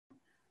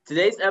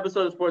Today's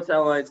episode of Sports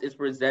Headlines is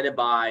presented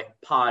by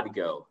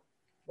Podgo.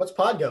 What's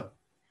Podgo?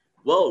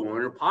 Well,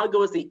 Warner,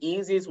 Podgo is the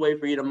easiest way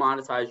for you to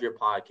monetize your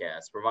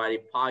podcast, providing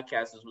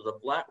podcasters with a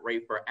flat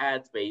rate for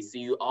ad space so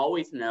you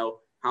always know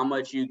how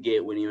much you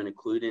get when you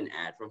include an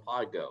ad from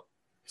Podgo.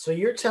 So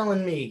you're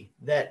telling me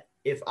that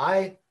if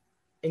I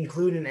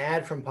include an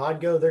ad from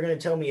Podgo, they're going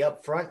to tell me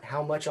up front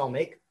how much I'll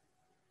make?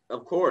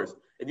 Of course.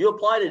 If you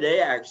apply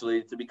today,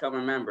 actually, to become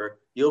a member,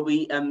 you'll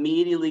be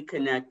immediately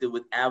connected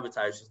with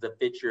advertisers that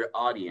fit your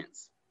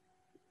audience.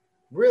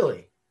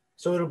 Really?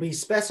 So it'll be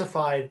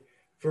specified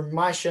for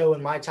my show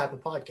and my type of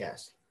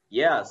podcast?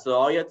 Yeah, so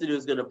all you have to do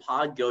is go to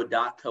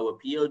podgo.co,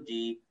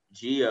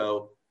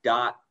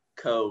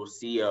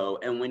 podgo.co,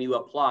 and when you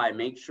apply,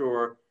 make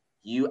sure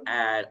you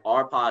add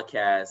our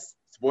podcast,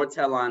 Sports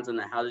Headlines, in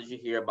the How Did You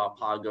Hear About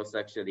Podgo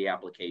section of the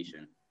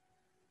application.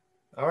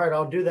 All right,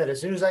 I'll do that as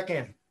soon as I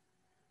can.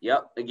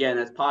 Yep, again,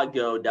 it's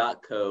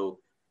podgo.co,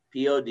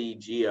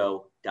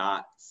 podgo.co.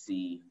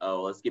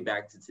 Let's get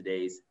back to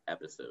today's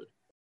episode.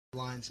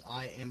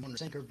 I am on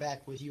Sinker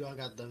back with you. I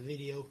got the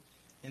video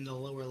in the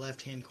lower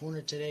left-hand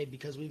corner today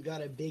because we've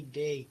got a big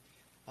day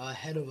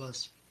ahead of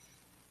us.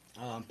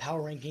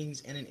 Power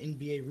rankings and an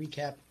NBA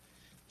recap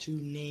to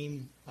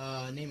name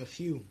a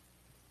few.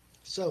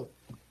 So,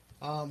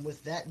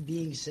 with that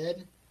being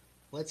said,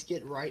 let's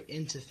get right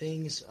into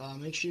things.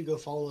 Make sure you go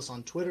follow us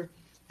on Twitter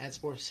at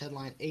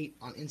SportsHeadline8,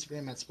 on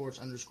Instagram at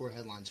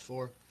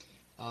Sports_Headlines4.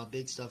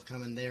 Big stuff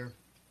coming there,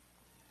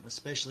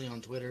 especially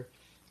on Twitter.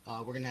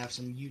 We're going to have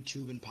some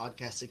YouTube and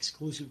podcast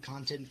exclusive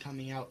content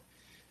coming out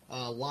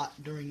a lot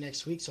during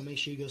next week, so make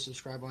sure you go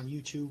subscribe on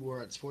YouTube.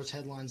 We're at Sports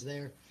Headlines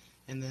there.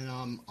 And then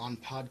on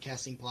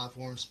podcasting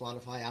platforms,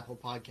 Spotify, Apple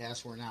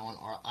Podcasts, we're now on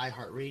our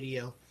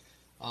iHeartRadio,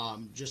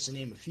 just to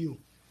name a few.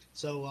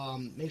 So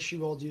make sure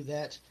you all do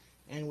that.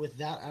 And with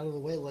that out of the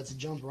way, let's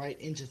jump right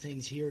into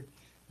things here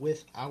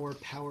with our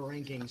power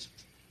rankings.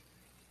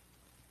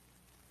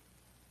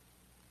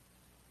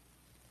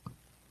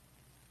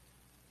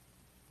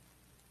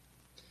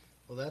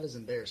 Well, that is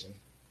embarrassing.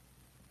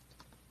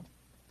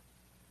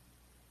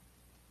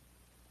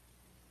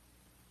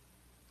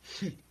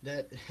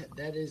 That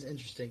is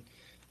interesting.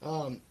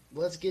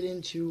 Let's get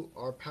into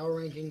our power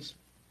rankings,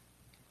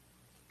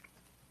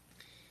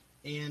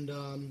 and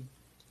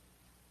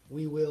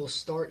we will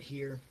start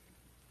here.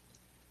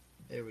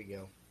 There we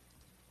go.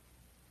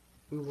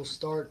 We will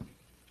start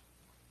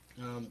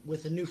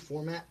with a new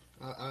format.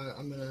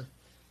 I'm going to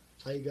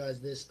tell you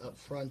guys this up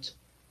front.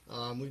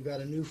 We've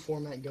got a new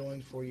format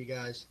going for you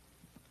guys.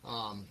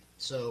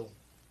 So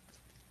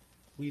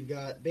we've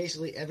got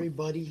basically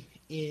everybody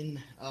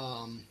in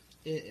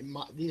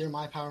these are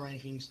my power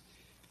rankings,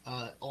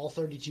 all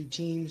 32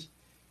 teams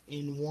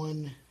in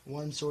one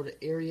sort of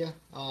area,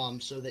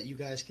 so that you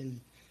guys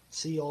can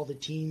see all the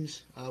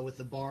teams with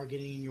the bar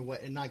getting in your way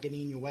and not getting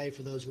in your way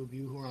for those of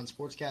you who are on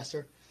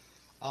Sportscaster.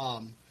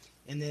 And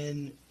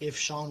then if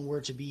Sean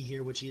were to be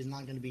here, which he is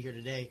not going to be here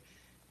today,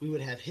 we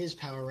would have his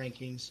power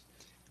rankings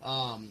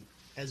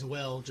as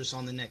well, just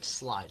on the next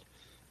slide.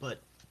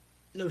 But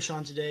no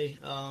Sean today.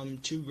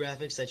 Two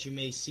graphics that you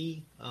may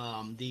see.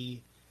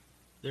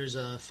 There's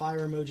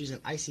fire emojis and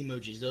ice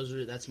emojis.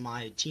 That's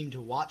my team to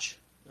watch.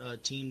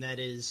 Team that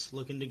is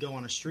looking to go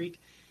on a streak,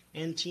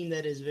 and team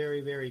that is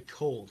very, very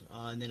cold.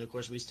 And then of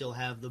course we still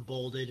have the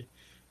bolded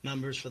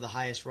numbers for the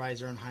highest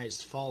riser and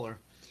highest faller.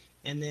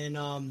 And then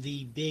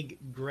the big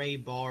gray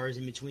bars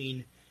in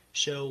between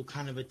show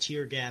kind of a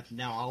tier gap.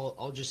 Now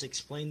I'll just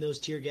explain those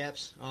tier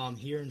gaps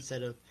here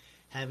instead of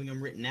having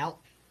them written out.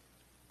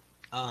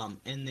 And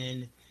then,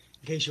 in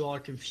case you all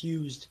are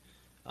confused,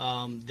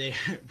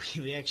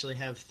 we actually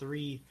have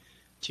 3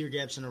 tier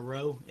gaps in a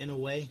row, in a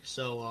way.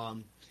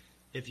 So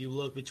if you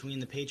look between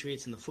the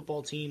Patriots and the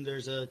football team,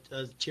 there's a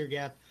tier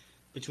gap.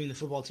 Between the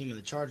football team and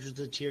the Chargers,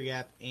 there's a tier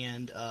gap.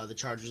 And the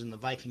Chargers and the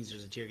Vikings,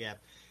 there's a tier gap.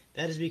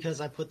 That is because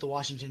I put the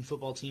Washington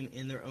football team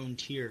in their own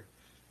tier.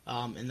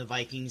 And the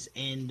Vikings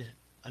end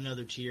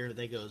another tier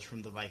that goes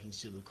from the Vikings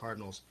to the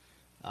Cardinals.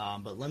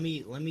 But let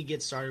me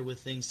get started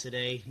with things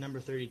today. Number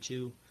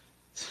 32.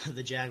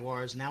 The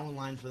Jaguars now in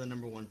line for the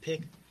number 1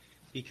 pick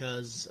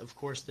because, of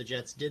course, the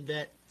Jets did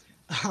that.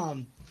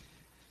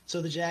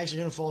 So the Jags are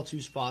going to fall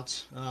 2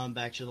 spots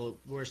back to the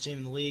worst team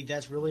in the league.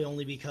 That's really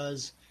only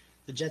because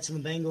the Jets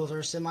and the Bengals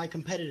are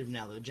semi-competitive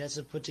now. The Jets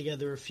have put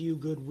together a few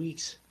good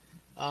weeks,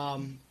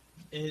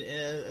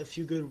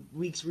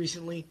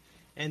 recently,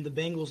 and the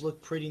Bengals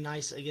look pretty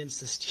nice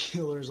against the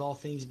Steelers, all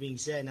things being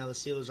said. Now the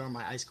Steelers are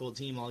my ice cold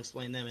team. I'll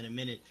explain them in a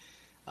minute.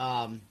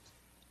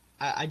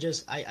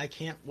 I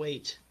can't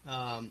wait.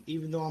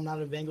 Even though I'm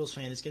not a Bengals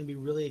fan, it's going to be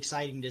really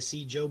exciting to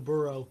see Joe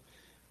Burrow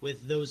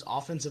with those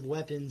offensive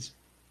weapons.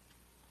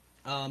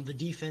 The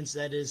defense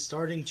that is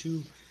starting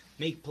to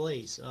make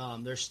plays.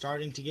 They're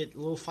starting to get a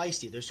little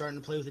feisty. They're starting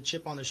to play with a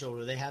chip on their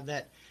shoulder. They have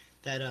that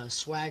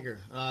swagger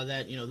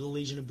that the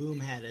Legion of Boom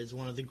had as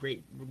one of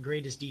the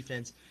greatest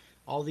defense.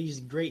 All these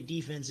great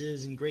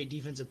defenses and great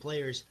defensive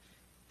players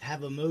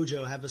have a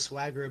mojo, have a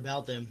swagger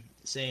about them,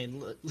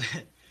 saying,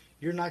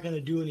 "You're not going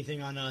to do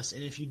anything on us,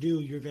 and if you do,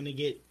 you're going to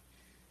get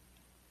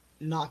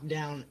knocked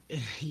down,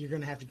 you're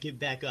going to have to get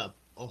back up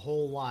a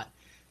whole lot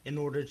in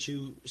order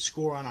to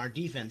score on our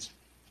defense.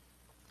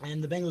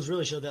 And the Bengals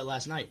really showed that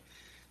last night.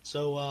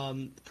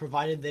 So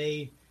provided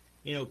they,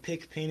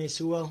 pick Penei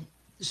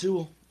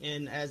Sewell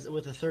and as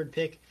with a third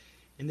pick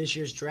in this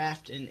year's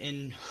draft,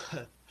 and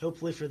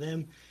hopefully for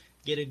them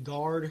get a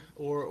guard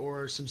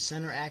or some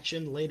center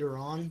action later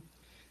on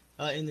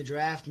in the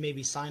draft,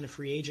 maybe sign a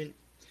free agent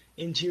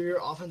interior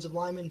offensive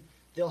lineman,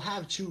 they'll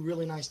have two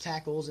really nice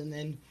tackles and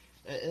then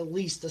at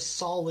least a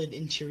solid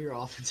interior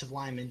offensive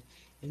lineman.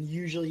 And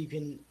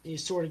usually you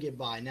sort of get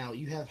by. Now,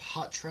 you have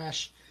hot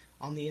trash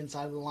on the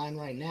inside of the line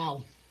right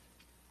now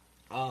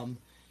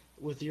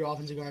with your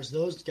offensive guards.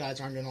 Those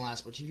guys aren't going to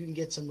last. But if you can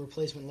get some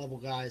replacement level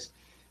guys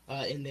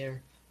in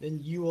there, then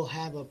you will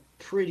have a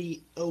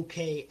pretty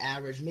okay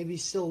average. Maybe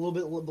still a little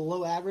bit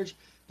below average,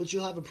 but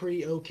you'll have a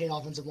pretty okay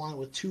offensive line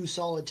with two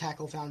solid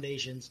tackle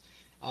foundations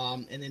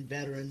and then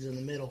veterans in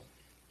the middle.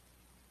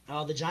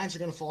 The Giants are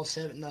going to fall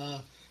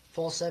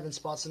seven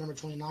spots to number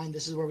 29.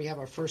 This is where we have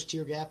our first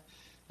tier gap,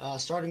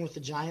 starting with the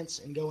Giants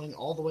and going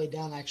all the way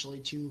down actually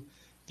to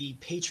the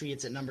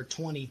Patriots at number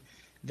 20.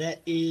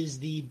 That is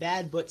the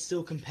bad but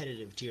still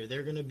competitive tier.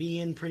 They're going to be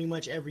in pretty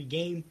much every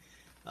game,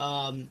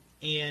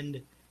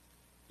 and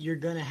you're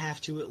going to have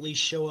to at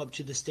least show up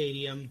to the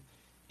stadium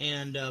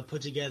and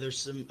put together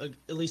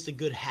at least a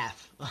good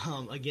half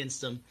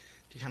against them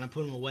to kind of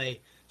put them away.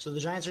 So the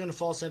Giants are going to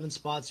fall 7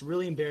 spots.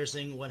 Really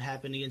embarrassing what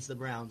happened against the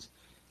Browns,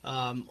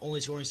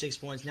 only scoring 6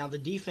 points. Now the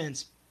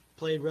defense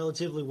played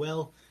relatively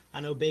well.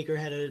 I know Baker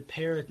had a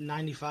pair of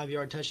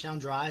 95-yard touchdown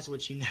drives,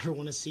 which you never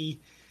want to see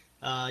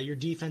your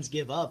defense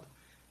give up.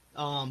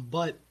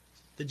 But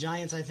the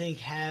Giants, I think,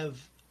 have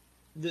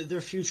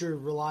their future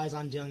relies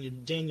on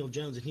Daniel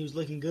Jones, and he was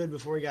looking good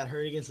before he got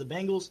hurt against the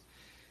Bengals,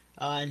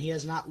 and he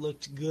has not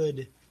looked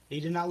good. He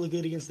did not look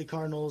good against the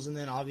Cardinals, and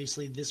then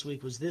obviously this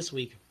week was this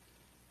week.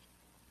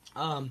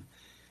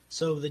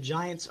 So the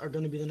Giants are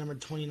going to be the number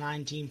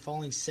 29 team,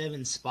 falling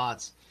 7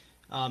 spots,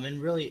 and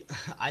really,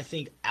 I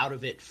think, out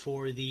of it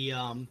for the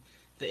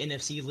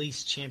NFC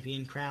least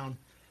champion crown.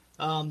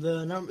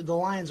 The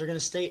Lions are going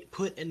to stay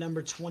put at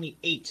number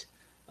 28.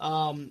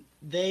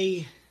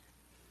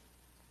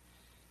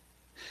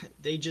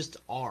 They just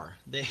are.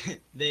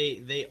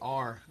 They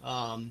are.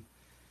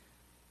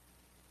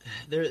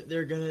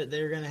 They're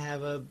gonna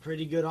have a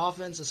pretty good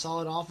offense, a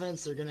solid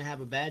offense. They're gonna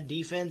have a bad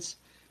defense.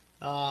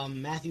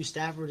 Matthew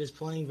Stafford is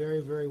playing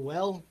very, very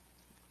well.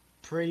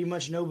 Pretty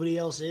much nobody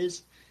else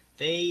is.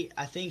 They,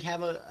 I think,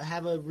 have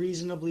a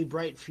reasonably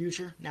bright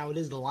future. Now it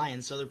is the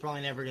Lions, so they're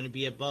probably never going to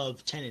be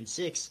above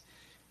 10-6,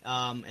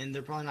 and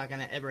they're probably not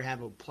going to ever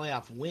have a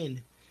playoff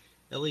win,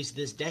 at least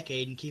this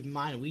decade. And keep in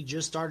mind, we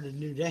just started a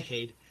new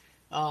decade.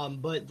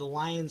 But the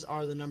Lions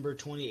are the number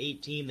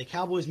 28 team. The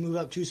Cowboys move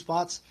up 2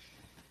 spots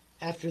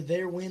after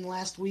their win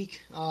last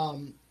week.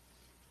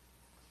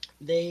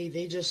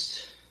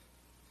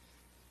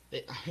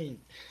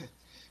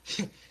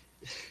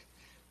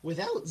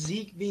 Without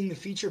Zeke being the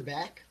feature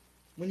back,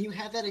 when you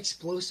have that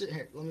explosive,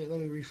 let me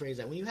rephrase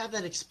that. When you have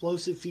that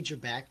explosive feature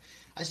back,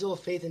 I still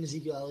have faith in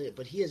Ezekiel Elliott,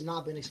 but he has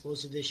not been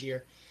explosive this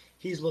year.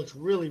 He's looked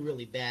really,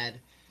 really bad.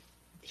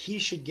 He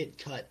should get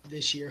cut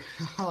this year.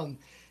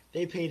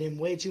 They paid him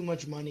way too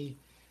much money.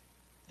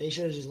 They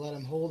should have just let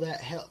him hold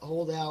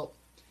out,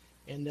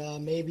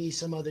 and maybe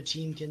some other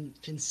team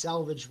can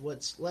salvage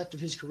what's left of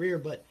his career.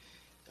 But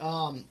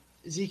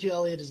Ezekiel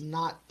Elliott is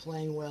not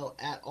playing well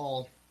at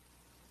all.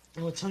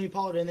 And with Tony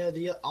Pollard in there,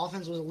 the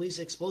offense was at least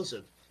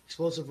explosive.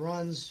 Explosive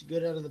runs,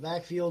 good out of the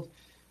backfield.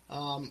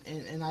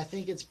 And I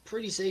think it's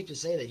pretty safe to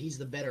say that he's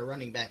the better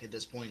running back at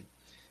this point,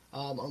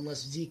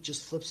 unless Zeke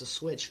just flips a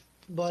switch.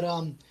 But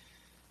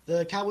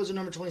the Cowboys are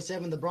number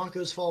 27. The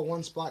Broncos fall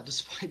 1 spot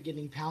despite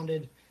getting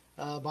pounded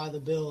by the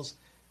Bills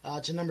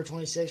to number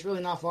 26.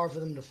 Really not far for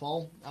them to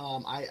fall.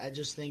 I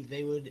just think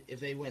they would, if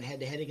they went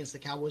head-to-head against the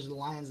Cowboys or the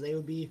Lions, they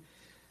would be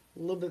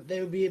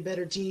a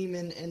better team,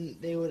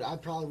 and I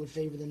probably would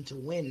favor them to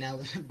win. Now,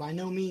 by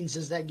no means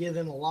does that give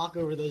them a lock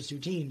over those two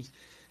teams,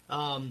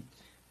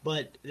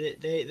 but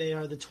they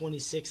are the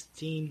 26th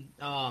team.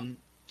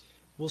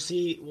 We'll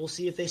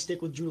see if they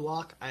stick with Drew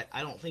Lock.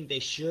 I don't think they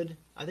should.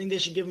 I think they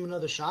should give him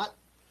another shot.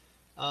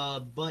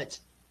 But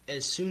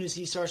as soon as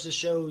he starts to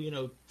show,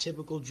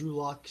 typical Drew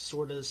Lock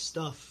sort of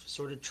stuff,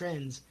 sort of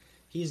trends,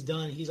 he's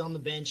done. He's on the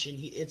bench, and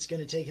it's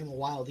going to take him a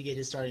while to get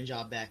his starting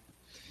job back.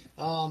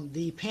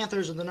 The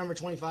Panthers are the number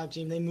 25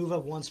 team. They move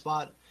up 1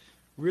 spot,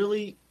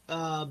 really,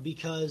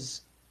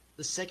 because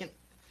the second.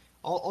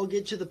 I'll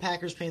get to the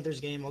Packers-Panthers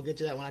game. I'll get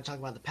to that when I talk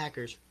about the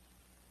Packers.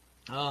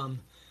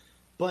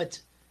 But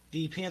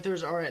the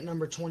Panthers are at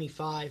number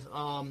 25.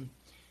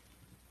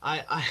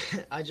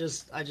 I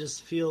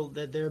just feel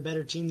that they're a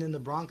better team than the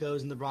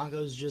Broncos, and the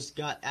Broncos just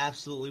got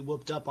absolutely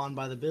whooped up on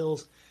by the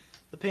Bills.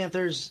 The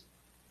Panthers,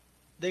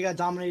 they got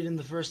dominated in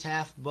the first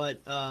half,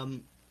 but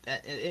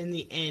in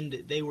the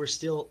end, they were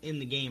still in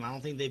the game. I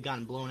don't think they've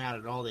gotten blown out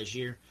at all this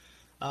year.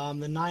 The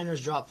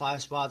Niners dropped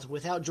 5 spots.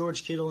 Without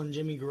George Kittle and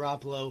Jimmy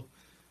Garoppolo,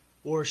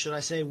 or should I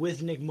say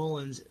with Nick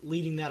Mullins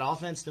leading that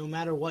offense, no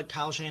matter what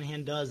Kyle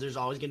Shanahan does, there's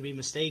always going to be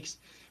mistakes.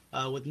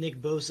 With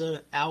Nick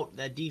Bosa out,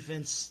 that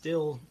defense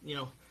still,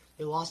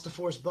 they lost to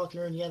Forrest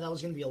Buckner, and yeah, that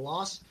was going to be a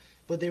loss,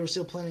 but they were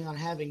still planning on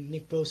having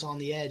Nick Bosa on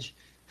the edge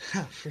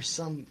for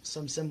some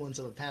semblance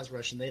of a pass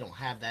rush, and they don't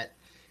have that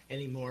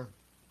anymore.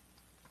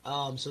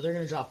 So they're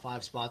going to drop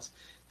 5 spots.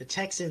 The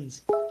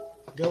Texans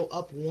go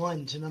up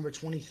 1 to number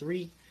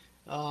 23.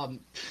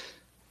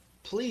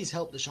 Please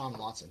help Deshaun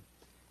Watson.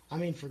 I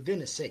mean, for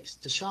goodness sakes,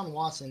 Deshaun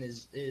Watson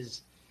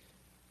is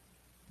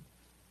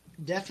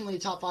definitely a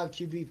top 5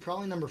 QB,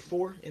 probably number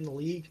 4 in the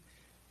league.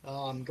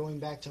 Going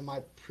back to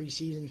my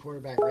preseason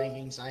quarterback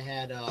rankings, I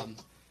had I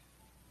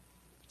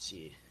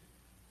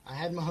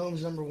had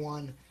Mahomes number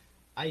 1.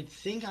 I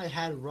think I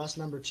had Russ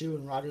number 2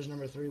 and Rodgers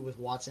number 3 with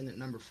Watson at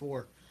number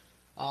 4.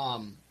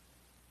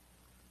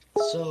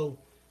 So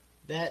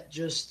that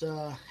just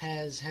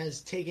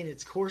has taken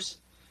its course.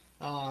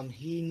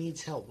 He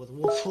needs help with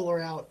Will Fuller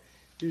out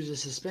due to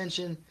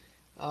suspension.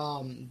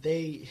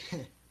 They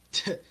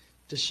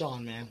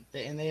Deshaun, man,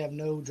 and they have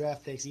no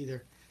draft picks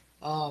either.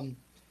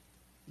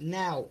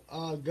 Now,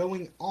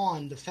 going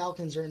on, the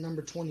Falcons are at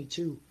number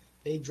 22.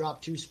 They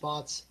dropped 2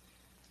 spots.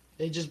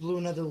 They just blew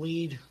another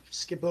lead.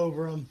 Skip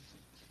over them.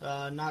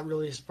 Not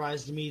really a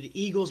surprise to me. The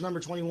Eagles, number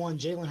 21,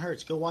 Jalen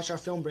Hurts. Go watch our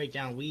film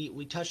breakdown.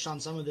 We touched on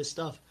some of this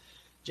stuff.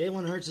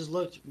 Jalen Hurts has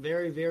looked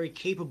very, very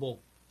capable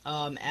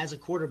as a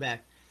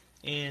quarterback.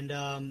 And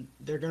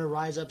they're going to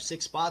rise up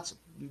 6 spots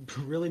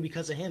really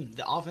because of him.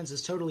 The offense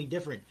is totally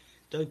different.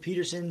 Doug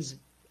Peterson's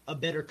a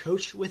better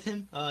coach with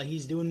him.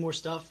 He's doing more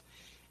stuff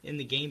in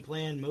the game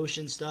plan,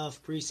 motion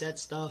stuff, preset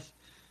stuff.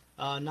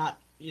 Not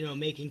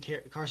making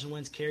Carson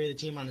Wentz carry the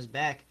team on his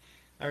back,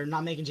 or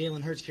not making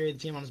Jalen Hurts carry the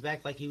team on his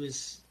back like he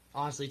was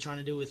honestly trying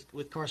to do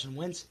with Carson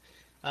Wentz.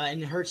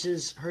 And Hurts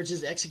is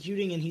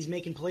executing, and he's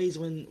making plays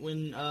when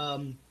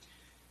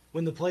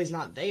the play's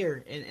not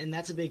there, and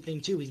that's a big thing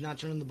too. He's not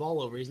turning the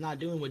ball over. He's not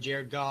doing what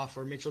Jared Goff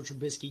or Mitchell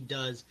Trubisky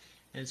does,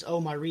 and it's,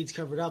 my read's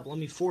covered up. Let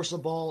me force the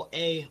ball,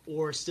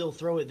 or still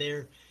throw it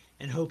there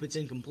and hope it's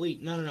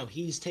incomplete. No.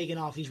 He's taking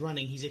off. He's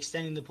running. He's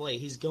extending the play.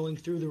 He's going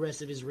through the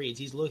rest of his reads.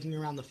 He's looking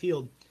around the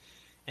field,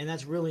 and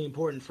that's really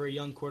important for a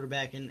young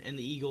quarterback, and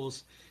the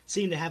Eagles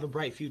seem to have a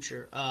bright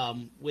future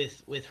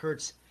with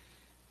Hurts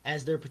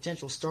as their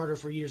potential starter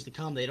for years to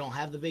come. They don't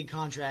have the big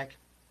contract.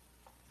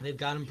 They've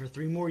got him for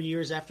 3 more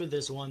years after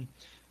this one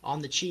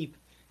on the cheap.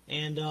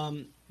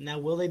 And now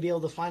will they be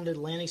able to find a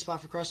landing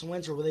spot for Carson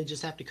Wentz, or will they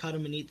just have to cut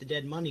him and eat the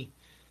dead money?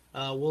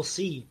 We'll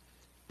see.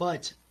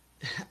 But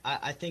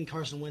I think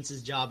Carson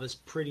Wentz's job is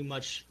pretty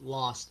much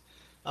lost.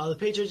 The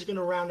Patriots are going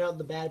to round out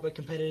the bad but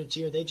competitive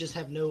tier. They just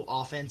have no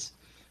offense,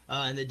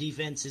 and the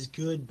defense is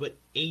good but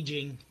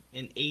aging.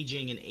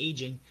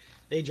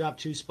 They drop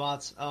 2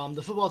 spots.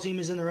 The football team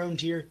is in their own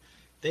tier.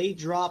 They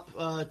drop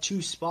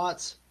 2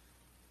 spots.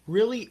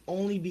 Really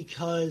only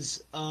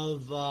because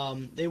of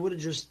they would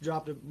have just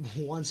dropped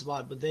 1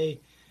 spot, but they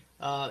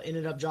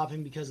ended up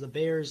dropping because the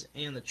Bears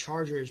and the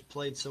Chargers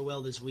played so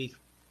well this week.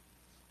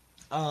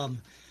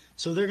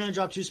 So they're going to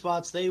drop 2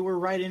 spots. They were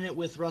right in it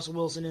with Russell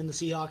Wilson and the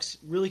Seahawks.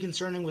 Really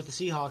concerning with the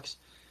Seahawks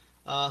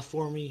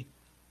for me,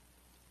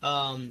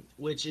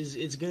 which is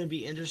it's going to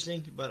be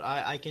interesting, but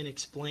I can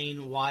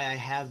explain why I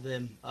have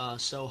them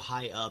so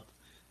high up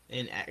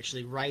and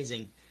actually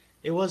rising.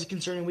 It was a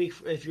concerning week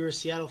if you're a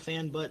Seattle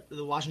fan, but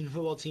the Washington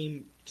football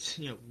team,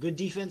 good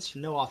defense,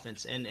 no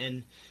offense,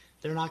 and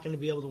they're not going to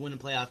be able to win a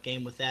playoff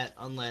game with that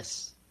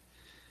unless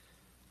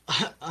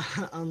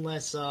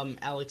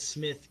Alex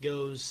Smith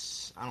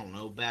goes,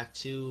 back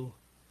to,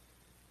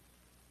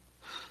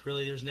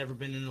 really there's never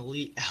been an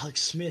elite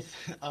Alex Smith.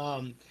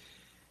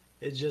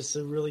 It's just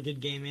a really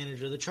good game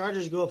manager. The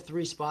Chargers go up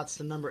 3 spots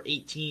to number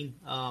 18.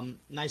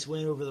 Nice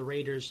win over the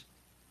Raiders.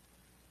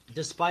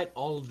 Despite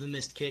all of the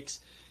missed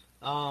kicks,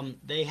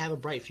 they have a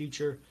bright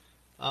future.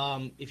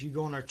 If you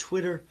go on our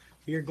Twitter,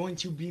 we are going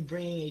to be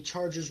bringing a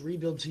Chargers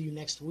rebuild to you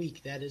next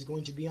week. That is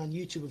going to be on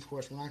YouTube, of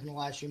course. We're not going to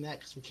live stream that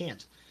because we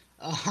can't.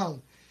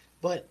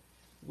 But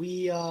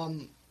we've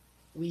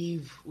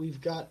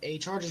got a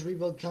Chargers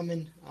rebuild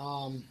coming.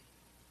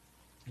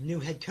 New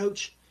head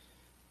coach,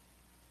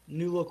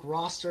 new look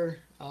roster.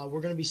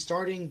 We're going to be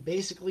starting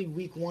basically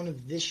week 1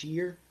 of this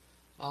year,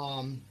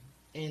 and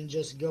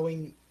just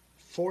going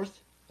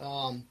forth.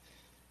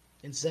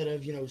 Instead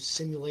of,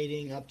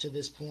 simulating up to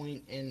this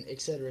point and et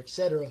cetera, et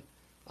cetera.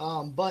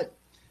 But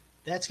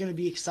that's going to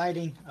be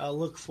exciting.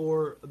 Look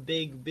for a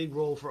big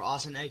role for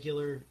Austin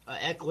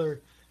Eckler,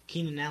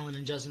 Keenan Allen,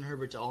 and Justin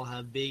Herbert to all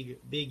have big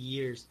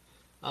years.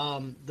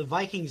 The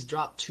Vikings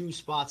dropped 2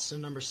 spots to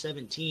number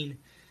 17.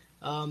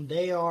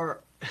 They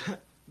are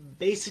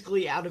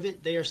basically out of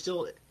it. They are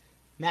still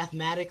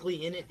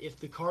mathematically in it.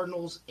 If the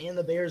Cardinals and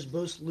the Bears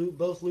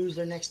both lose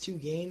their next 2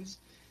 games,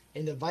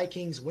 and the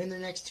Vikings win their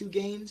next 2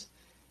 games,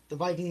 the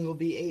Vikings will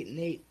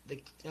be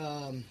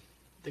 8-8.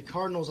 The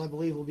Cardinals, I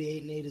believe, will be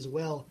 8-8 as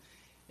well,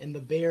 and the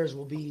Bears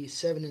will be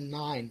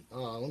 7-9.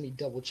 Let me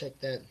double check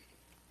that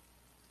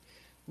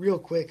real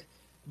quick.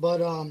 But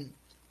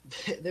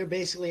they're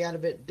basically out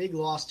of it. Big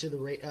loss to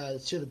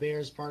the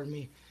Bears. Pardon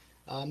me.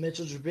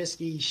 Mitchell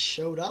Trubisky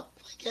showed up,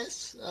 I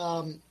guess,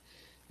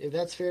 if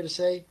that's fair to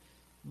say.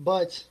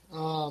 But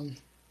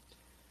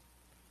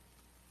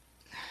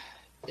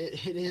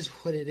it is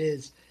what it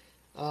is.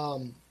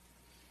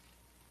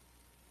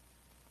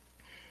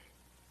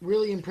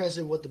 Really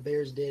impressive what the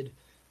Bears did.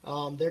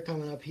 They're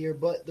coming up here,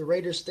 but the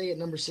Raiders stay at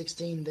number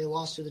 16. They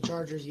lost to the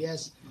Chargers.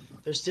 Yes,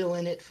 they're still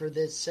in it for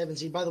this 7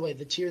 seed. By the way,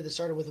 the tier that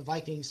started with the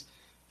Vikings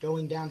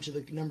going down to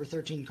the number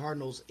 13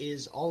 Cardinals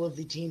is all of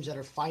the teams that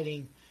are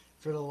fighting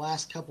for the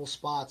last couple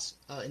spots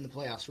in the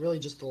playoffs. Really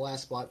just the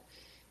last spot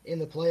in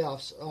the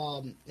playoffs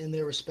in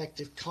their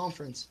respective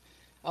conference.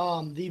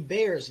 The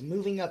Bears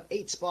moving up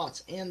 8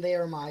 spots, and they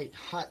are my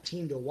hot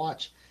team to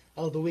watch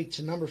of the week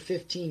to number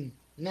 15.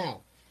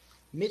 Now,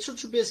 Mitchell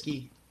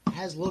Trubisky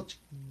has looked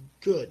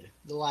good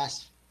the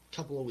last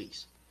couple of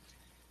weeks.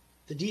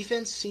 The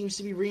defense seems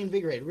to be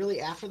reinvigorated. Really,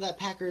 after that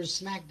Packers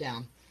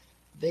smackdown,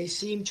 they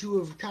seem to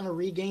have kind of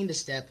regained a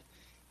step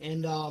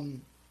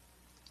and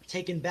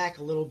taken back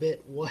a little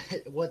bit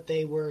what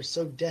they were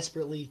so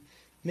desperately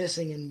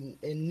missing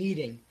and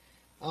needing.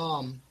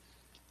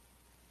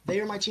 They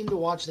are my team to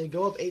watch. They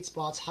go up 8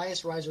 spots,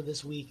 highest riser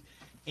this week.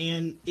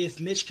 And if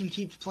Mitch can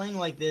keep playing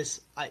like this,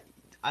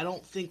 I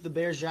don't think the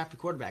Bears draft a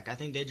quarterback. I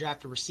think they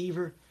draft a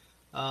receiver,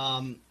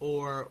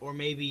 or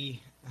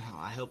maybe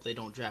I hope they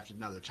don't draft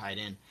another tight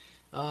end.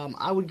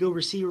 I would go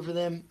receiver for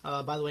them.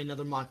 By the way,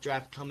 another mock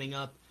draft coming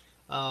up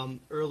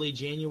early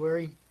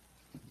January.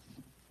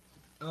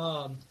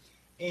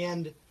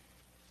 And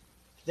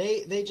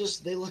they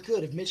look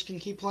good. If Mitch can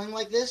keep playing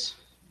like this,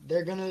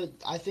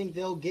 I think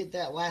they'll get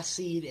that last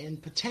seed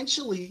and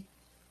potentially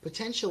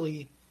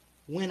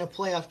win a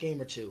playoff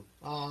game or two.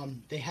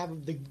 They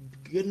have the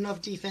good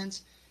enough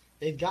defense.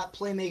 They've got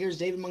playmakers.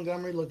 David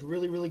Montgomery looked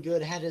really, really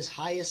good. Had his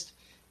highest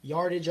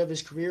yardage of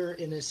his career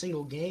in a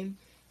single game.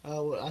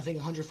 I think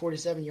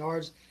 147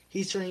 yards.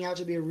 He's turning out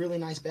to be a really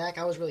nice back.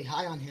 I was really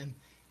high on him.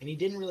 And he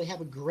didn't really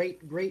have a great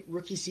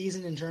rookie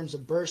season in terms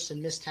of bursts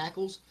and missed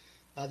tackles.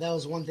 That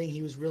was one thing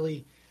he was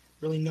really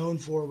known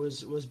for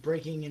was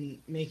breaking and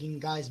making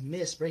guys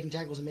miss, breaking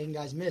tackles and making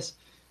guys miss.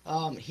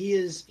 He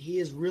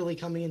is really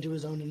coming into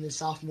his own in his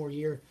sophomore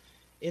year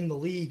in the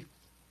league.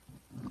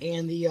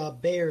 And the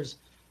Bears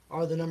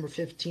are the number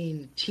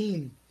 15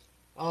 team.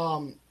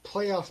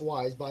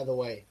 Playoff-wise, by the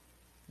way,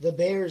 the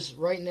Bears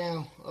right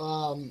now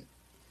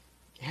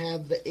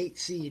have the 8th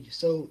seed.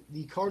 So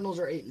the Cardinals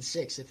are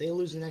 8-6. If they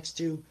lose the next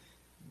 2,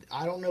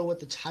 I don't know what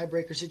the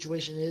tiebreaker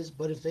situation is,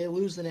 but if they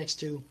lose the next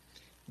 2,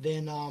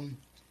 then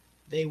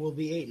they will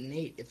be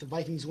 8-8. If the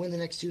Vikings win the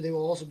next 2, they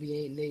will also be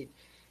 8-8.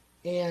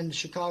 And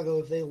Chicago,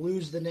 if they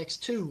lose the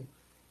next 2,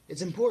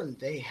 it's important.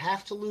 They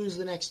have to lose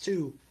the next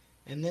 2,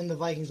 and then the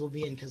Vikings will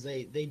be in because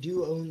they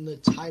do own the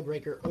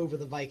tiebreaker over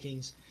the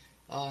Vikings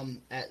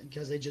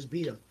because they just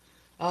beat them.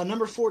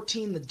 Number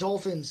 14, the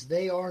Dolphins.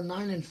 They are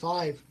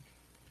 9-5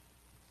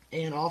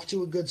 and off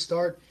to a good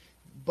start,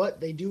 but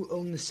they do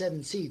own the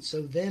 7 seed.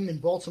 So them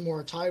and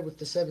Baltimore are tied with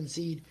the 7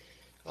 seed.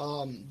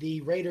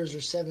 The Raiders are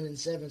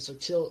 7-7,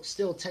 so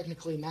still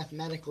technically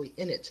mathematically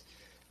in it.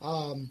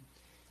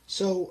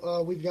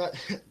 So we've got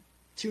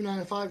 2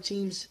 9-5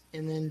 teams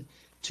and then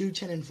 2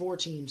 10-4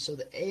 teams. So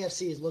the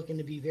AFC is looking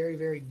to be very,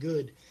 very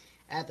good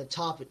at the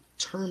top in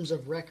terms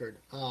of record.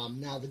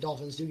 Now the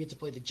Dolphins do get to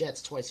play the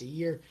Jets twice a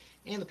year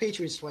and the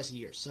Patriots twice a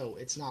year. So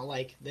it's not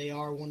like they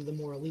are one of the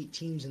more elite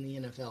teams in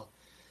the NFL.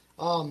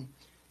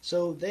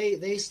 So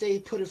they stay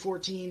put at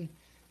 14.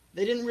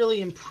 They didn't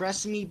really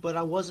impress me, but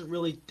I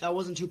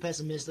wasn't too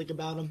pessimistic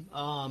about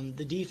them.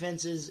 The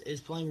defense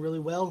is playing really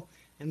well,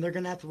 and they're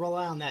going to have to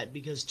rely on that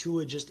because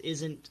Tua just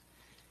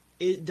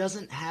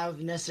doesn't have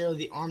necessarily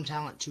the arm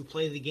talent to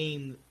play the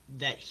game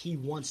that he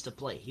wants to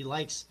play. He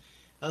likes,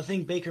 I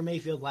think, Baker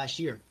Mayfield last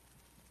year.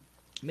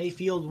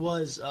 Mayfield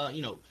was,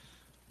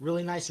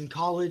 really nice in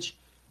college,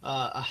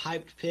 a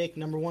hyped pick,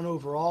 number 1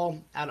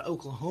 overall out of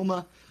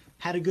Oklahoma.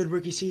 Had a good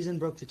rookie season,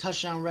 broke the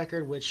touchdown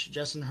record, which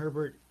Justin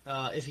Herbert,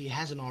 if he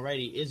hasn't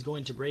already, is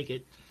going to break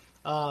it.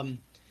 And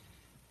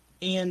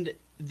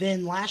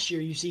then last year,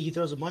 you see he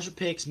throws a bunch of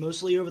picks,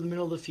 mostly over the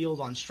middle of the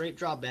field on straight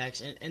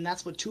dropbacks, and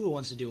that's what Tua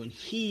wants to do. And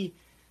he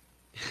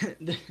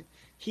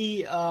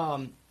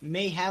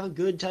may have a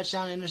good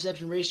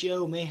touchdown-interception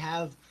ratio, may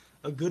have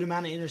a good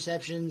amount of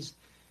interceptions,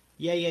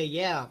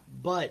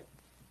 but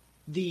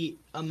the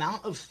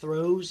amount of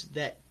throws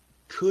that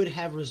could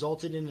have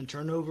resulted in a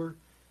turnover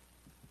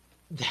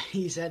that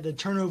he's had, the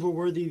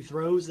turnover-worthy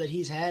throws that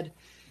he's had,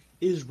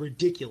 is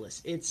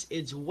ridiculous.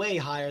 It's way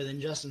higher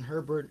than Justin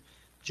Herbert,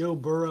 Joe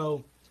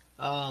Burrow,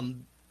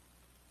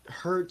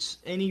 Hurts,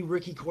 any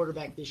rookie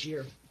quarterback this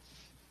year,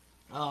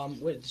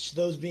 which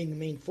those being the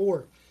main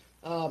 4.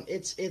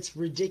 It's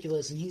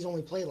ridiculous, and he's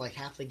only played like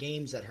half the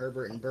games that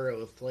Herbert and Burrow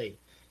have played.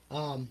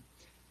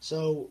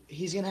 So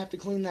he's going to have to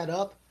clean that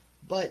up,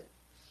 but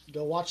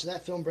go watch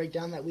that film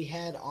breakdown that we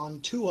had on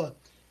Tua.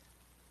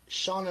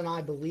 Sean and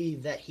I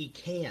believe that he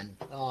can,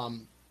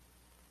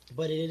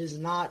 but it is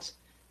not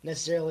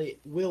necessarily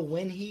will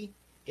win he,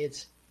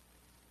 it's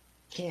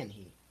can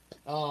he.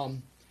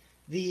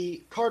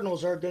 The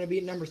Cardinals are going to be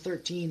at number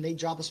 13. They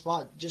drop a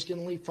spot, just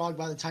getting leapfrogged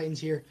by the Titans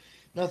here.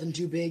 Nothing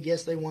too big.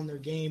 Yes, they won their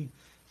game.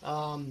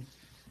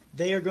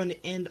 They are going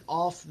to end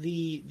off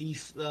the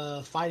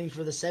fighting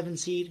for the 7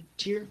 seed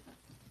tier.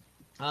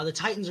 The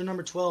Titans are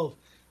number 12.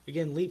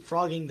 Again,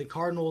 leapfrogging the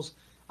Cardinals.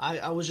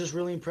 I was just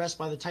really impressed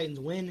by the Titans'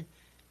 win.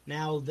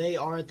 Now they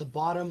are at the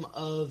bottom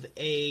of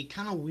a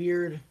kind of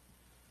weird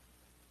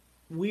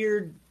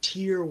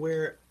tier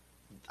where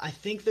I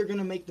think they're going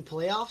to make the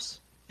playoffs,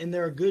 and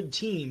they're a good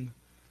team,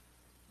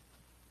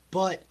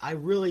 but I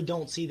really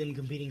don't see them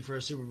competing for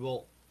a Super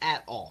Bowl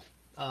at all.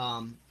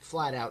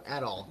 Flat out,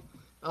 at all.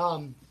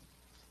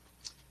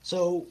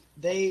 So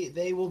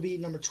they will be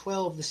number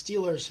 12. The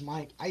Steelers,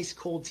 my ice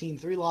cold team,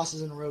 3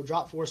 losses in a row,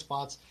 dropped 4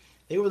 spots.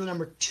 They were the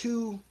number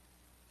 2.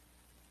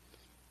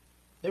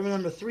 They were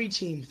number 3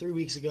 team 3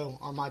 weeks ago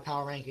on my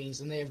power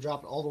rankings, and they have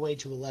dropped all the way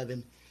to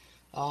 11.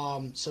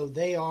 So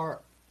they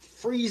are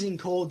freezing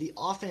cold. The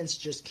offense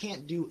just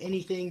can't do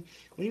anything.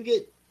 When you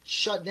get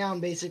shut down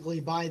basically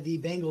by the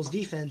Bengals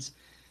defense,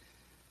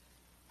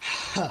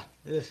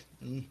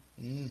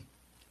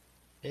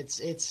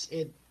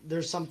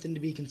 there's something to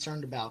be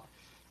concerned about.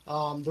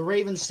 The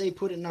Ravens stay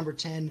put at number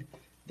 10.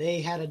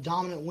 They had a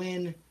dominant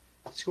win,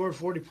 scored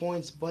 40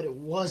 points, but it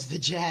was the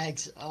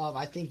Jags.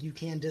 I think you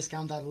can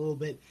discount that a little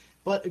bit,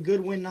 but a good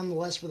win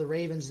nonetheless for the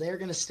Ravens. They're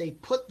going to stay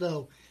put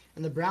though,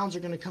 and the Browns are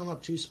going to come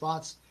up 2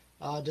 spots,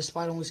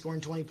 despite only scoring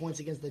 20 points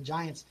against the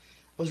Giants.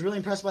 I was really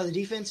impressed by the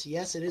defense.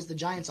 Yes, it is the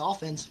Giants'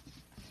 offense,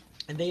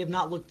 and they have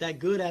not looked that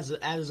good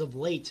as of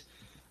late.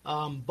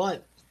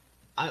 But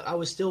I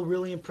was still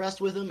really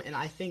impressed with them, and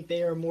I think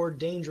they are a more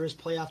dangerous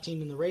playoff team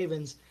than the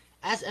Ravens,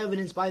 as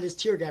evidenced by this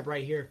tier gap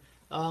right here.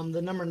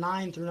 The number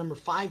 9 through number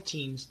 5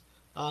 teams,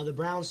 the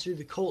Browns through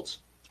the Colts,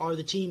 are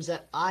the teams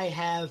that I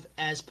have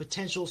as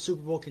potential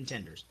Super Bowl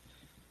contenders.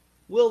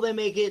 Will they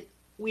make it?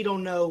 We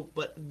don't know,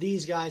 but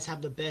these guys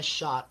have the best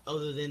shot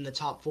other than the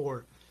top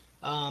 4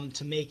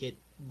 to make it.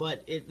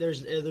 But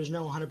there's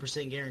no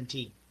 100%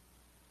 guarantee.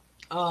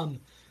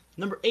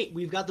 Number 8,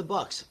 we've got the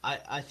Bucs.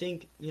 I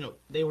think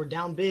they were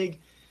down big.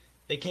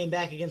 They came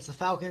back against the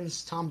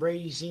Falcons. Tom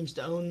Brady seems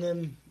to own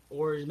them,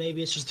 or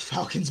maybe it's just the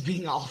Falcons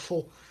being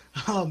awful.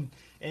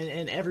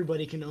 And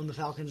everybody can own the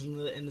Falcons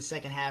in the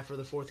second half or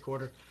the fourth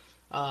quarter.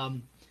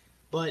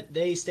 But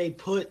they stayed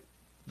put.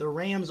 The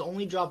Rams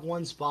only dropped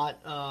 1 spot.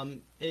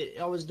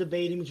 I was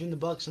debating between the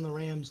Bucs and the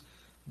Rams,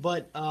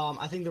 but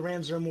I think the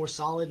Rams are a more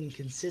solid and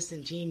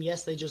consistent team.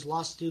 Yes, they just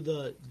lost to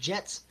the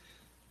Jets.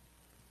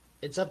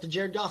 It's up to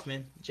Jared Goff,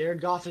 man.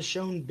 Jared Goff has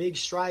shown big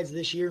strides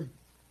this year,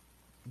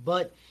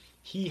 but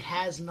he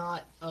has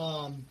not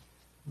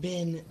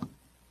been,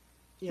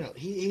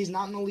 he's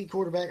not an elite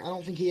quarterback. I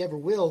don't think he ever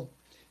will.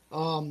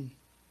 But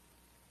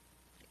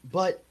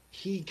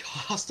he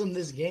cost them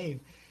this game.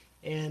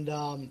 And,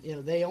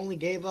 they only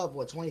gave up,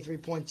 23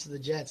 points to the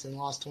Jets and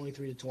lost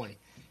 23-20.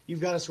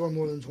 You've got to score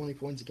more than 20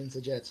 points against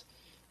the Jets.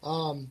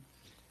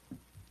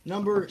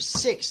 Number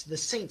 6, the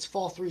Saints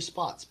fall 3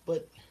 spots.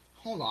 But,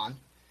 hold on.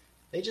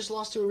 They just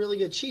lost to a really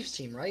good Chiefs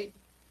team, right?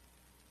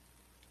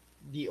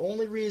 The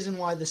only reason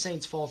why the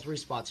Saints fall 3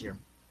 spots here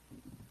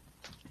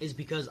is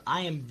because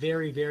I am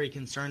very, very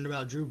concerned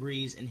about Drew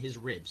Brees and his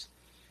ribs.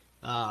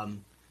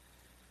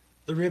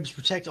 The ribs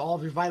protect all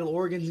of your vital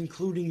organs,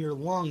 including your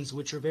lungs,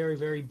 which are very,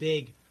 very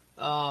big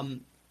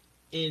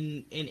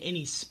in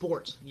any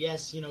sport.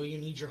 Yes, you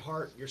need your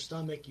heart, your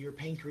stomach, your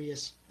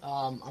pancreas.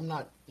 I'm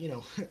not,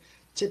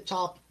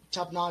 top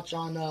notch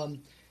on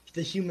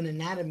the human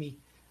anatomy,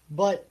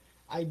 but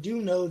I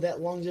do know that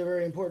lungs are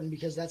very important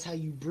because that's how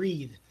you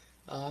breathe.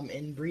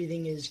 And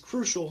breathing is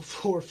crucial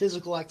for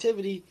physical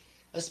activity,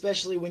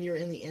 especially when you're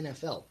in the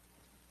NFL.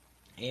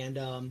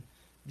 And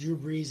Drew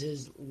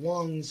Brees'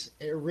 lungs,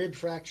 rib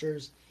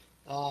fractures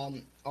are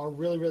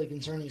really, really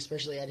concerning,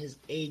 especially at his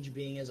age,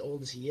 being as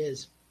old as he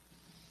is.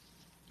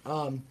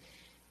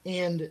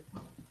 And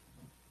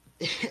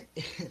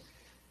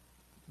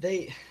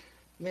they've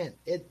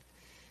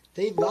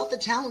got the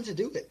talent to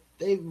do it.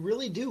 They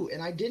really do.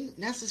 And I didn't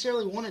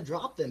necessarily want to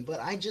drop them, but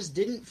I just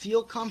didn't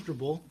feel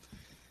comfortable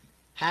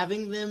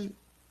having them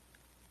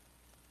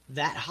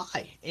that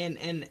high.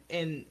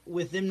 And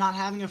with them not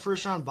having a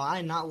first-round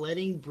bye, not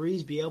letting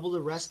Brees be able to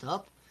rest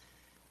up,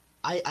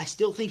 I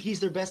still think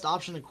he's their best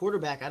option at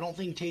quarterback. I don't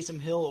think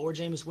Taysom Hill or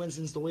Jameis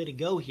Winston's the way to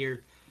go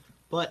here,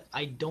 but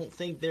I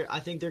think they're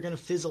going to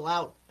fizzle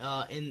out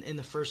in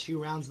the first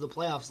few rounds of the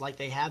playoffs like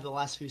they have the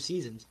last few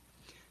seasons.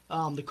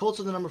 The Colts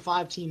are the number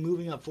 5 team,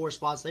 moving up 4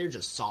 spots. They're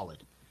just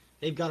solid.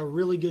 They've got a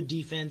really good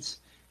defense.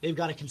 They've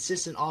got a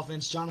consistent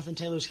offense. Jonathan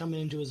Taylor's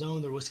coming into his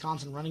own. They're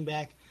Wisconsin running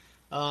back.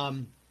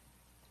 And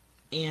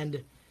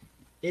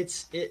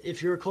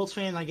if you're a Colts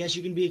fan, I guess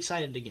you can be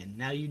excited again.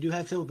 Now, you do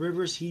have Philip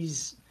Rivers.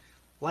 He's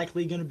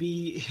likely going to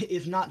be,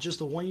 if not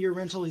just a 1-year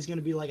rental, he's going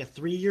to be like a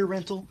 3-year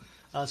rental.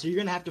 So you're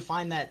going to have to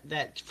find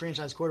that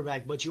franchise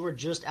quarterback, but you are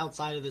just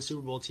outside of the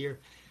Super Bowl tier.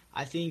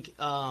 I think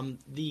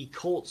the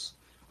Colts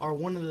are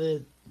one of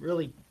the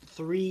really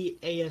 3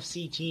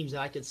 AFC teams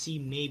that I could see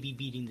maybe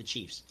beating the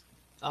Chiefs.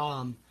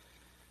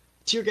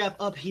 Tier gap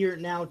up here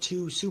now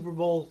to Super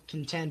Bowl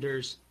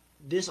contenders.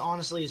 This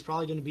honestly is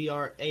probably going to be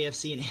our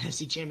AFC and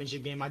NFC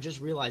championship game. I just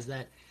realized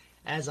that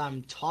as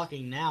I'm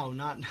talking now.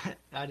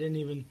 I didn't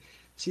even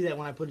see that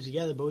when I put it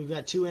together. But we've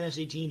got 2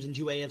 NFC teams and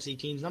 2 AFC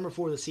teams. Number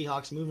 4, the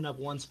Seahawks, moving up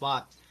 1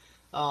 spot.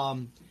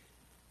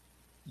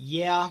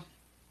 Yeah,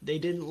 they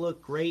didn't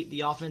look great.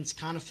 The offense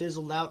kind of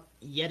fizzled out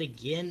yet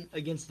again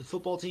against the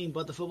football team.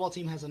 But the football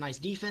team has a nice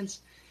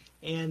defense.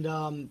 And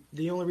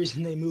the only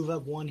reason they move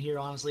up 1 here,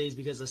 honestly, is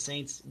because the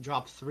Saints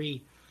dropped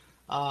 3.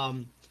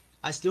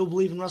 I still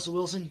believe in Russell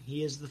Wilson.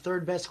 He is the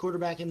 3rd best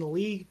quarterback in the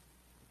league.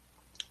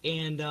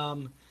 And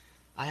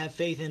I have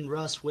faith in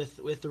Russ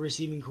with the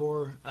receiving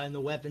core and the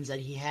weapons that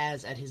he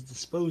has at his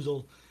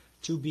disposal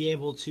to be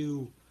able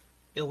to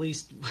at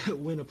least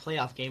win a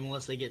playoff game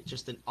unless they get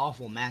just an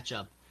awful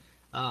matchup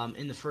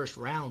in the first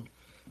round.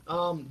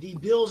 The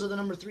Bills are the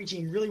number 3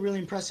 team. Really, really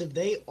impressive.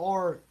 They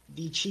are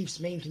the Chiefs'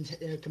 main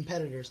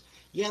competitors.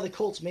 Yeah, the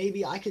Colts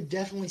maybe. I could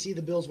definitely see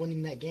the Bills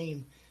winning that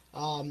game.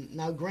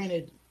 Now,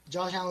 granted,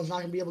 Josh Allen's not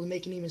going to be able to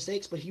make any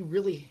mistakes, but he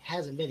really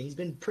hasn't been. He's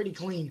been pretty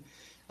clean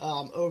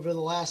over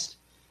the last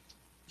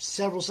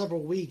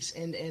several weeks,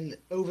 and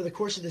over the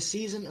course of the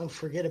season,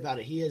 forget about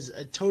it. He is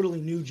a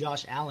totally new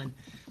Josh Allen.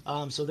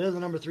 So they're the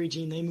number 3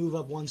 team. They move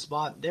up 1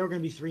 spot. They were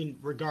going to be 3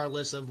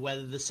 regardless of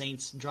whether the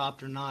Saints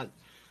dropped or not.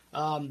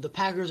 The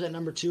Packers at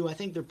number 2. I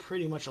think they're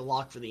pretty much a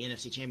lock for the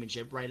NFC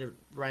Championship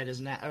right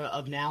as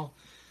of now.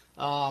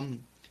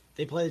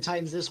 They play the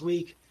Titans this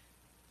week.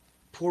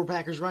 Poor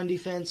Packers run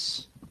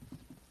defense.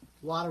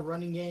 A lot of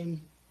running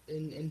game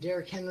in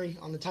Derrick Henry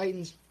on the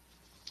Titans.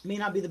 May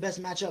not be the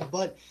best matchup,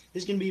 but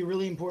this is going to be a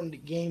really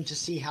important game to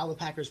see how the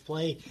Packers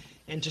play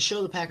and to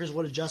show the Packers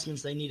what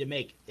adjustments they need to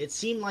make. It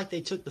seemed like they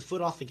took the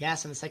foot off the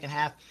gas in the second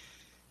half.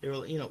 They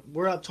were,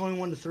 we're up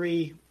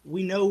 21-3.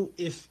 We know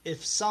if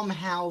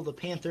somehow the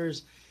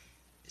Panthers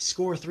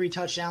score 3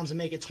 touchdowns and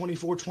make it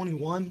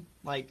 24-21,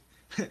 like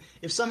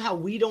if somehow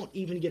we don't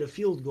even get a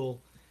field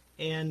goal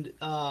and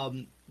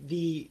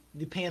the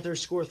Panthers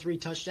score 3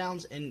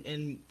 touchdowns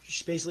and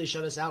basically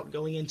shut us out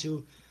going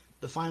into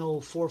the final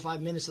 4 or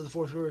 5 minutes of the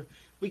fourth quarter,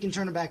 we can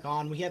turn it back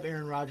on. We have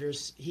Aaron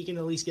Rodgers. He can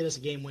at least get us a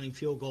game-winning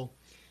field goal.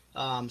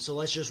 So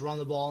let's just run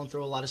the ball and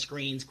throw a lot of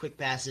screens, quick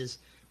passes.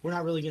 We're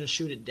not really going to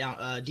shoot it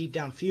down deep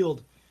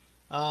downfield.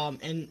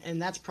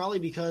 And that's probably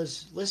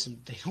because, listen,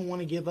 they don't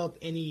want to give up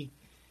any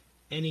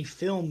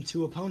film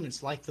to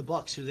opponents like the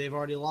Bucs, who they've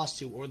already lost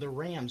to, or the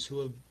Rams,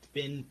 who have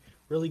been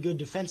really good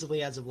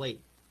defensively as of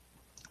late,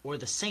 or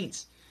the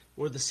Saints,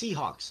 or the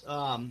Seahawks.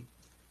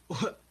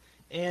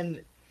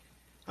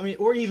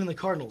 Or even the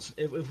Cardinals.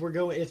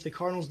 If the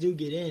Cardinals do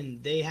get in,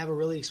 they have a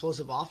really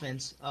explosive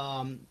offense.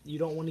 You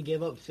don't want to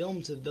give up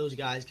film to those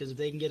guys because if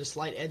they can get a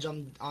slight edge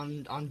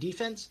on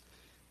defense,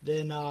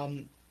 then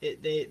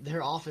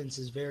their offense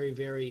is very,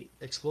 very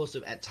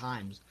explosive at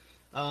times.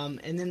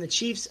 And then the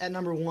Chiefs at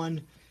number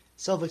 1,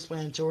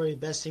 self-explanatory,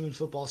 best team in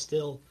football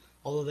still,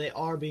 although they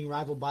are being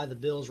rivaled by the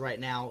Bills right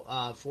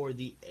now for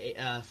the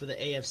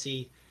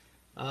AFC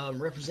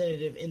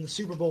representative in the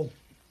Super Bowl.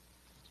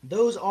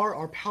 Those are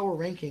our power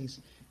rankings.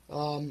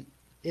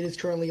 It is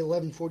currently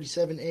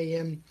 11:47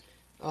 a.m.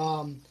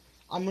 I'm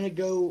going to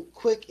go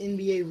quick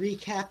NBA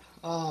recap,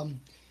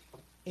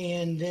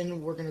 and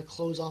then we're going to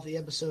close off the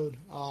episode.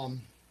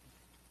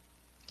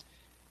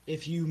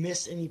 If you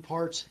missed any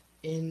parts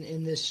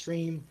in this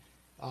stream,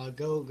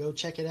 go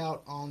check it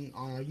out on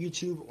our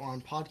YouTube or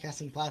on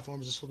podcasting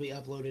platforms. This will be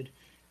uploaded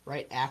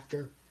right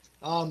after.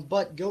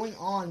 But going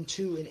on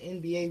to an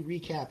NBA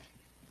recap.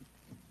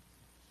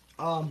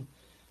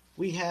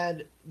 We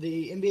had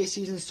the NBA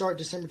season start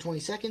December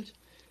 22nd,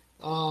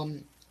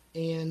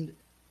 and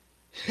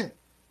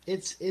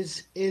it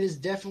is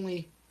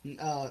definitely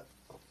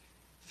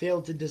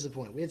failed to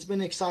disappoint. It's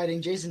been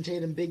exciting. Jason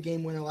Tatum, big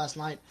game winner last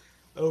night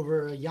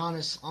over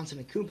Giannis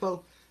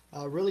Antetokounmpo.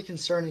 Really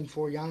concerning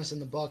for Giannis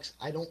and the Bucks.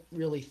 I don't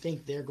really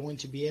think they're going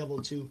to be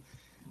able to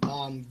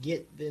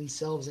get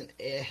themselves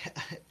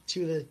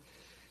to the.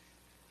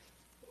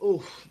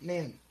 Oh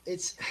man,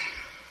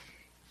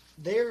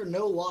 they're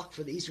no lock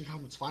for the Eastern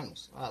Conference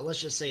Finals. Let's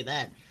just say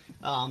that.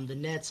 The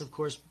Nets, of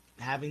course,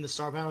 having the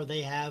star power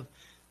they have,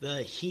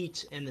 the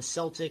Heat and the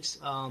Celtics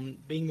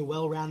being the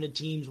well-rounded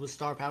teams with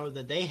star power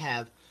that they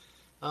have,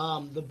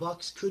 the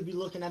Bucks could be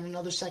looking at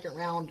another second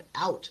round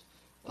out.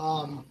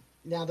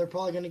 Now, they're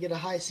probably going to get a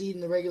high seed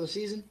in the regular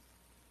season.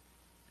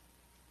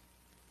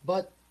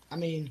 But,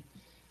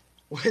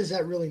 what does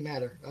that really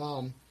matter?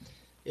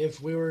 If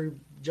we were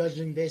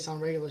judging based on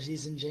regular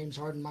season, James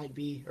Harden might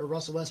be, or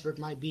Russell Westbrook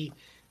might be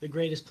the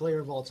greatest player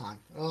of all time.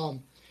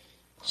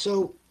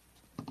 So,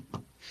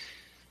 I'm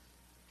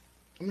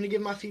going to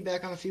give my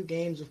feedback on a few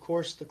games. Of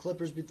course, the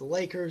Clippers beat the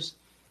Lakers.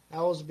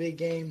 That was a big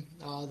game.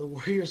 The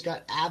Warriors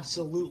got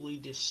absolutely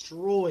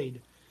destroyed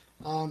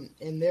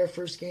in their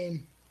first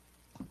game.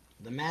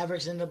 The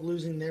Mavericks ended up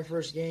losing their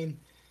first game.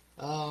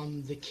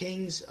 The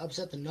Kings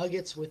upset the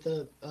Nuggets with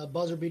a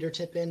buzzer beater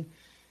tip in.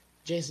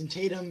 Jason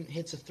Tatum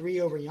hits a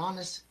 3 over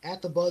Giannis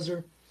at the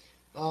buzzer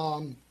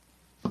to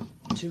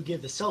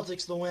give the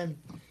Celtics the win.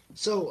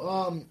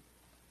 So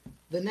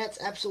the Nets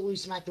absolutely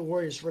smacked the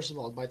Warriors, first of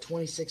all, by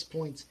 26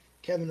 points.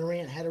 Kevin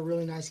Durant had a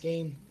really nice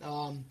game,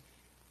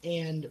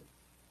 and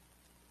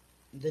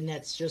the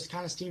Nets just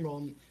kind of steamrolled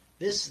them.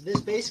 This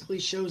basically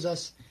shows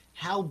us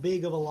how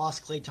big of a loss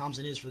Klay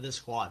Thompson is for this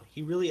squad.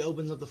 He really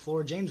opens up the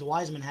floor. James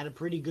Wiseman had a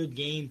pretty good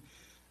game,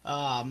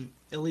 at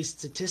least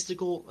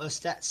statistical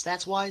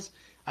stats-wise.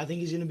 I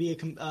think he's going to be a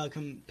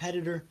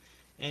competitor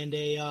and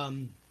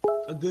a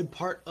good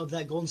part of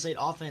that Golden State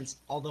offense,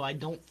 although I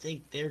don't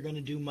think they're going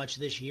to do much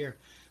this year.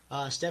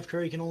 Steph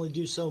Curry can only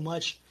do so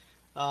much.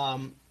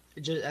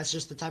 That's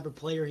just the type of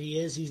player he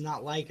is. He's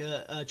not like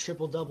a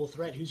triple-double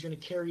threat who's going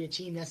to carry a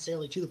team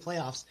necessarily to the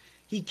playoffs.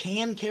 He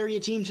can carry a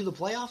team to the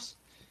playoffs.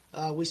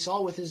 We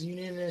saw with his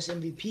unanimous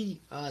MVP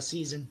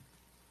season,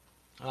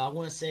 I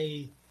want to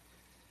say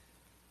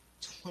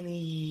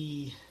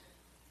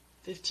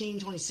 2015,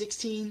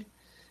 2016.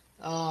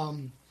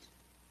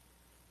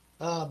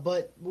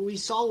 But we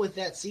saw with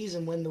that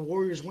season when the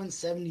Warriors went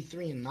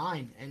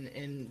 73-9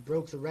 and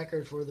broke the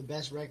record for the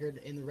best record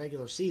in the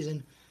regular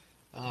season.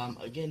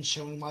 Again,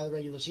 showing why the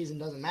regular season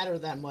doesn't matter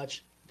that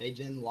much. They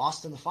then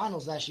lost in the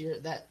finals that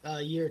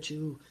year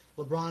to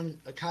LeBron,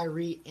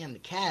 Kyrie, and the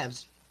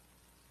Cavs.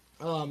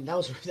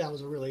 That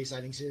was a really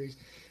exciting series,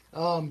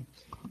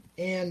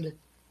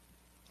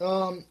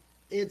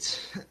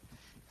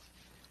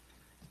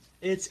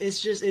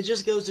 it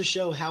just goes to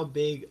show how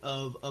big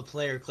of a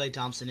player Klay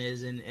Thompson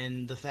is,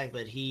 and the fact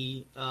that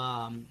he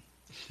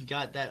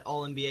got that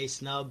All NBA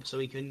snub, so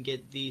he couldn't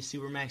get the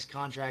Supermax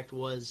contract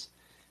was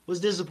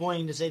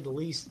disappointing to say the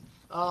least.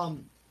 The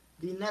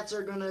Nets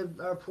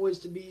are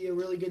poised to be a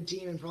really good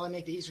team and probably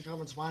make the Eastern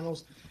Conference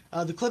Finals.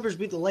 The Clippers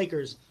beat the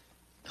Lakers.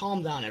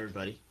 Calm down,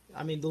 everybody.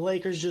 I mean, the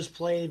Lakers just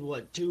played,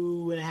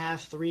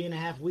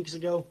 3.5 weeks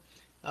ago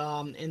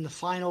in the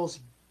finals.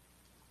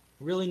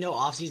 Really no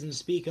offseason to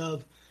speak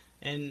of.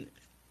 And,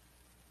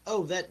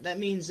 that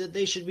means that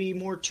they should be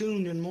more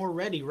tuned and more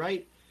ready,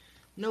 right?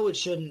 No, it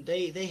shouldn't.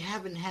 They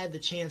haven't had the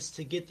chance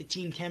to get the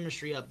team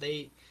chemistry up.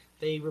 They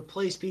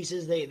replaced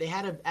pieces. They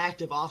had an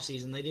active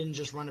offseason. They didn't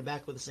just run it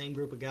back with the same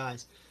group of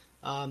guys.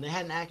 They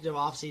had an active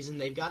offseason.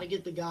 They've got to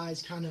get the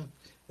guys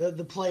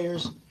the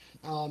players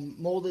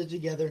molded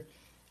together.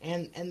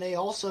 And they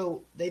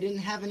didn't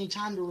have any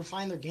time to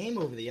refine their game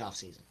over the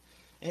offseason.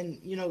 And,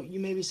 you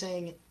may be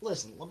saying,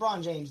 listen,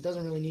 LeBron James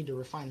doesn't really need to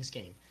refine his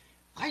game.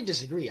 I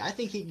disagree. I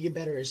think he can get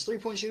better at his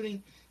three-point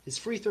shooting, his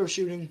free throw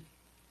shooting,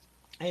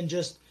 and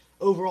just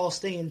overall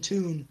stay in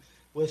tune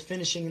with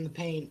finishing in the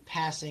paint,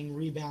 passing,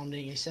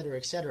 rebounding, etc.,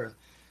 etc.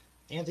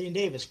 Anthony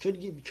Davis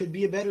could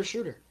be a better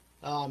shooter,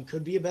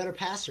 could be a better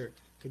passer,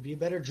 could be a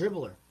better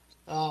dribbler.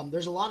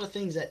 There's a lot of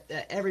things that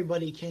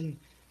everybody can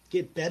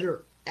get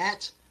better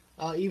at,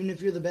 even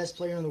if you're the best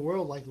player in the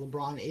world like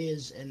LeBron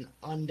is and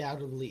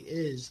undoubtedly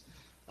is.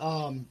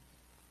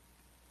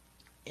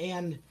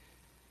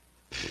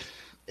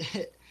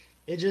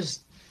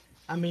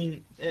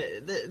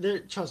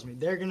 Trust me,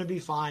 they're gonna be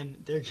fine.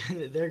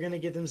 They're gonna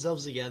get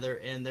themselves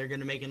together and they're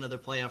gonna make another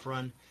playoff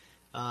run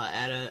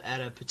at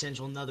a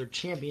potential another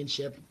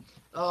championship.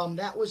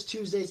 That was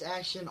Tuesday's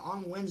action.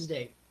 On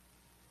Wednesday,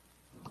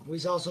 we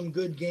saw some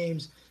good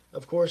games.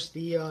 Of course,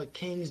 the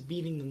Kings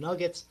beating the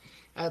Nuggets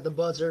at the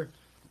buzzer.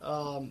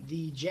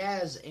 The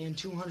Jazz and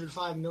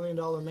 $205 million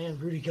man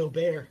Rudy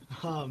Gobert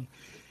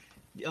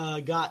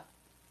got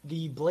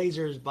the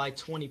Blazers by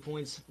 20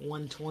 points,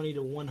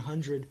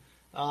 120-100.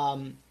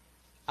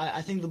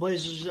 I think the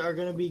Blazers are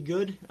going to be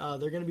good.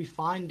 They're going to be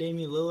fine.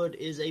 Damian Lillard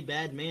is a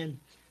bad man,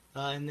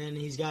 and then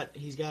he's got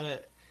to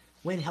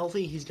when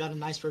healthy. He's got a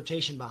nice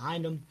rotation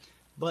behind him.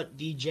 But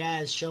the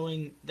Jazz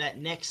showing that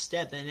next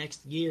step, that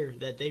next gear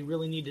that they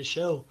really need to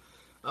show.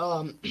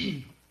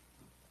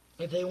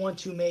 If they want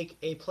to make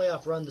a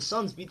playoff run, the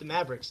Suns beat the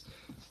Mavericks.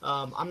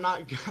 I'm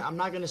not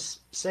going to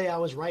say I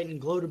was right and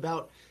gloat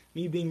about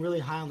me being really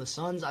high on the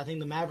Suns. I think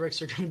the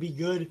Mavericks are going to be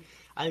good.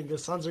 I think the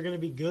Suns are going to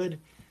be good.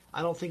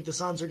 I don't think the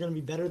Suns are going to be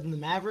better than the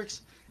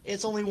Mavericks.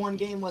 It's only one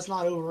game. Let's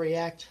not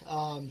overreact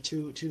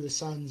to the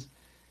Suns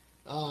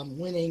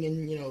winning.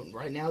 And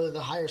right now they're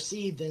the higher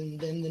seed than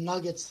the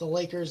Nuggets, the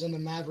Lakers, and the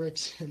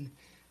Mavericks, and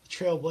the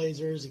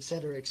Trailblazers,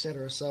 etc.,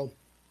 etc. So.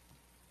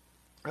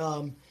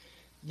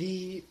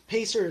 The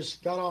Pacers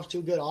got off to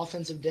a good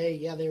offensive day.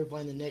 Yeah, they were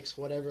playing the Knicks,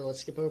 whatever.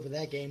 Let's skip over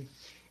that game.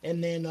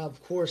 And then,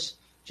 of course,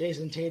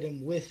 Jason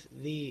Tatum with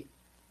the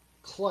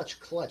clutch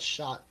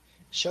shot,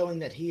 showing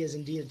that he is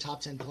indeed a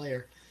top 10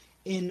 player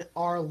in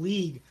our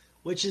league,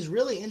 which is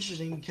really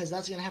interesting because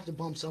that's going to have to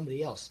bump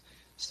somebody else.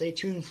 Stay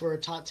tuned for a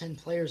top 10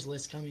 players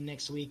list coming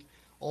next week,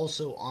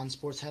 also on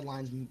Sports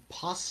Headlines,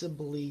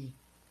 possibly,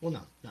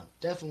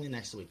 definitely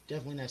next week.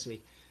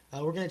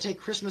 We're going to take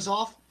Christmas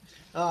off.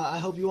 I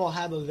hope you all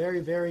have a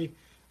very, very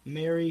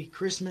Merry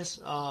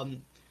Christmas.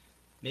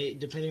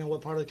 Depending on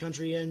what part of the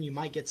country you're in, you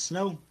might get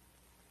snow.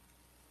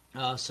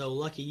 So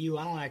lucky you.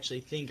 I don't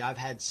actually think I've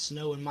had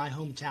snow in my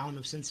hometown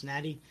of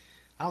Cincinnati.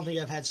 I don't think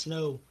I've had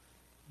snow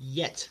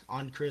yet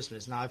on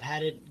Christmas. Now, I've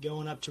had it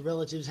going up to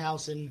relatives'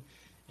 house in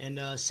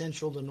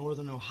central to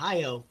northern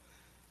Ohio,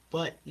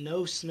 but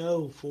no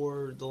snow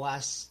for the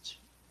last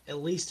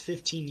at least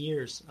 15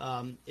 years,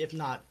 if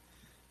not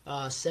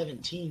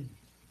 17.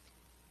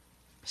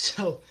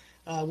 So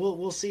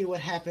we'll see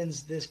what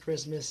happens this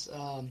Christmas.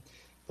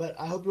 But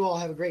I hope you all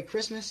have a great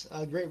Christmas,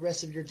 a great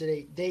rest of your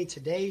day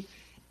today,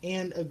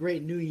 and a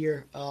great New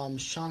Year.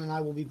 Sean and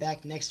I will be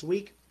back next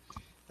week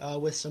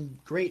with some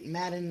great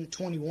Madden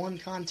 21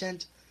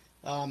 content,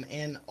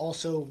 and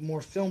also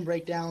more film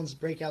breakdowns,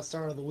 breakout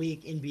start of the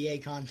week,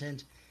 NBA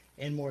content,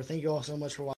 and more. Thank you all so much for watching.